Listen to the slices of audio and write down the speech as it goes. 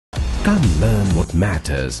Come learn what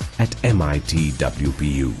matters at MIT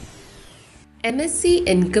WPU. M.Sc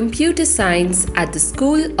in Computer Science at the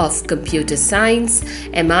School of Computer Science,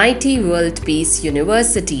 MIT World Peace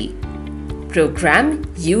University. Program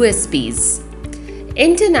USPs.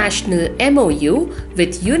 International MOU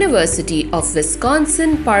with University of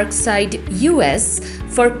Wisconsin-Parkside, US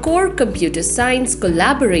for core computer science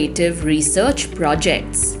collaborative research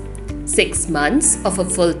projects. 6 months of a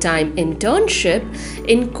full-time internship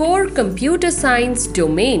in core computer science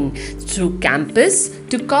domain through campus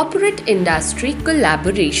to corporate industry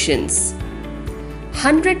collaborations.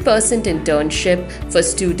 100% internship for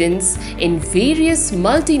students in various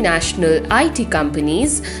multinational IT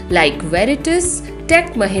companies like Veritas,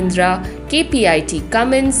 Tech Mahindra, KPIT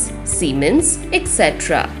Cummins, Siemens,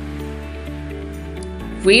 etc.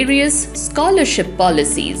 Various scholarship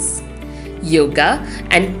policies. Yoga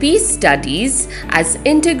and peace studies as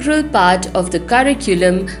integral part of the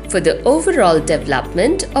curriculum for the overall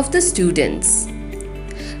development of the students.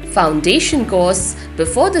 Foundation course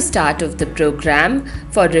before the start of the program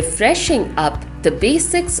for refreshing up the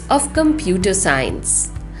basics of computer science.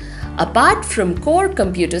 Apart from core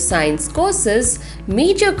computer science courses,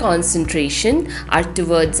 major concentration are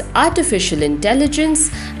towards artificial intelligence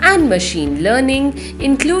and machine learning,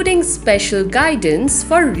 including special guidance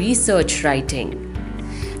for research writing.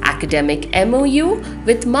 Academic MOU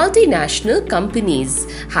with multinational companies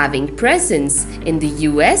having presence in the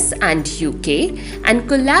US and UK and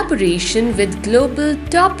collaboration with global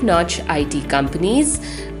top-notch IT companies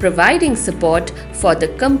providing support for the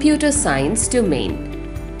computer science domain.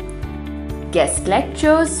 Guest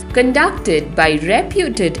lectures conducted by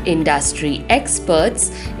reputed industry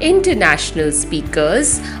experts, international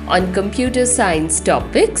speakers on computer science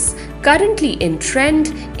topics currently in trend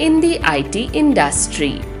in the IT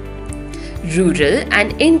industry. Rural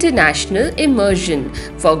and international immersion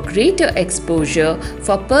for greater exposure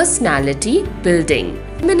for personality building.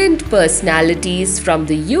 Eminent personalities from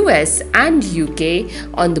the US and UK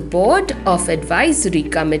on the board of advisory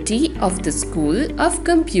committee of the School of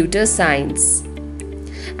Computer Science.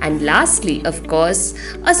 And lastly, of course,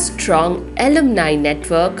 a strong alumni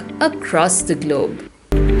network across the globe.